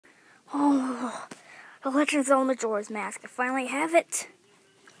Oh, the Legend of Zelda Majora's Mask. I finally have it.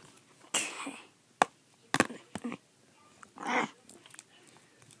 Okay.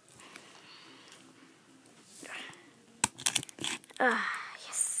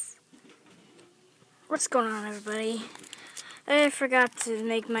 Yes. What's going on, everybody? I forgot to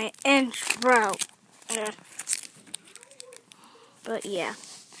make my intro. But yeah.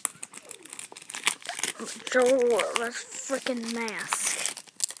 Majora's freaking mask.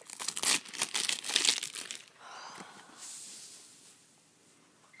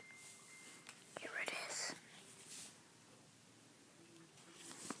 Here it is.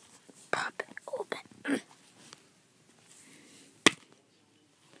 Pop it open.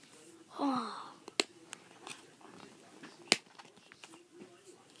 Oh.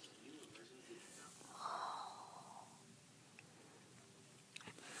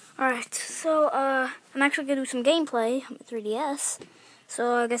 Alright, so, I'm actually gonna do some gameplay on the 3DS.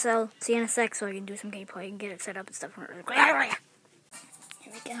 So, I guess I'll see you in a sec so I can do some gameplay and get it set up and stuff. Here we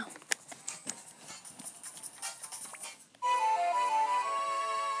go.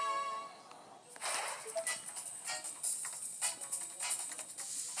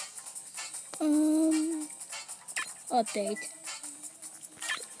 Update.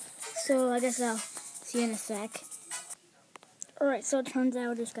 So, I guess I'll see you in a sec. Alright, so it turns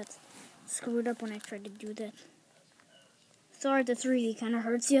out I just got screwed up when I tried to do that. Sorry, the 3D kind of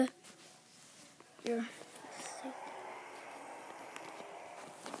hurts you. Here.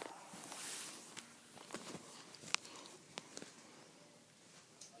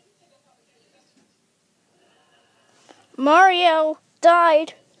 Mario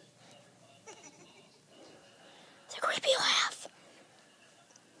died. It's a creepy laugh.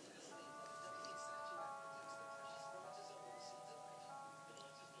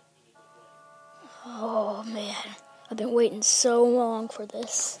 Oh man, I've been waiting so long for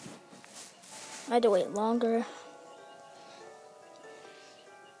this. I had to wait longer.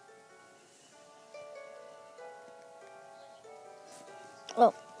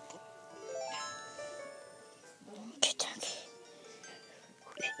 Oh.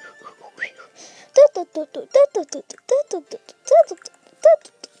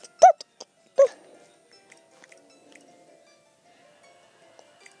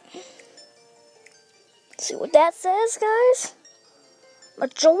 See what that says, guys?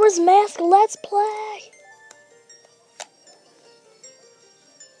 Majora's Mask Let's Play.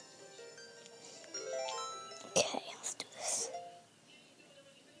 Okay, let's do this.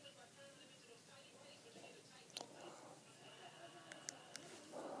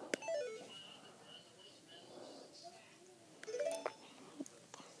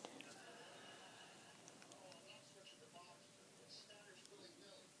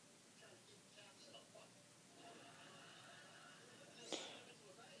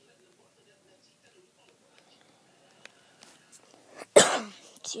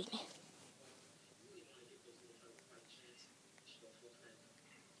 Excuse me.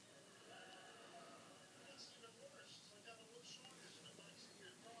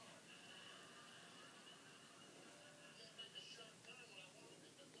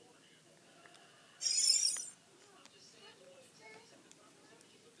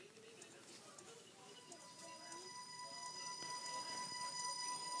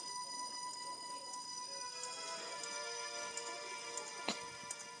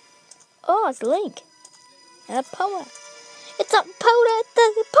 Oh, it's Link. And a Poa. It's a Poa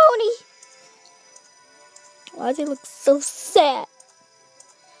the pony. Why does he look so sad?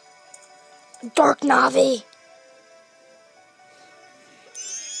 Dark Navi.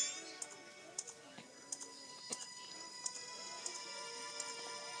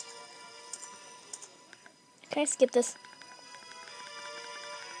 Can I skip this?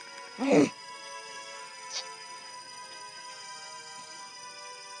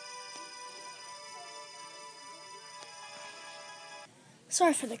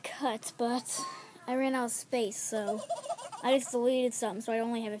 Sorry for the cut, but I ran out of space, so I just deleted something, so I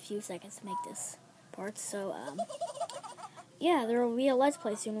only have a few seconds to make this part. So, yeah, there will be a Let's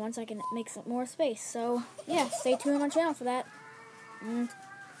Play soon once I can make some more space. So, yeah, stay tuned on my channel for that. And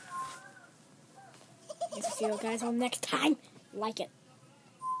I guess I'll see you guys all next time. Like it.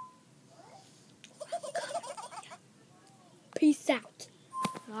 Peace out.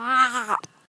 Ah.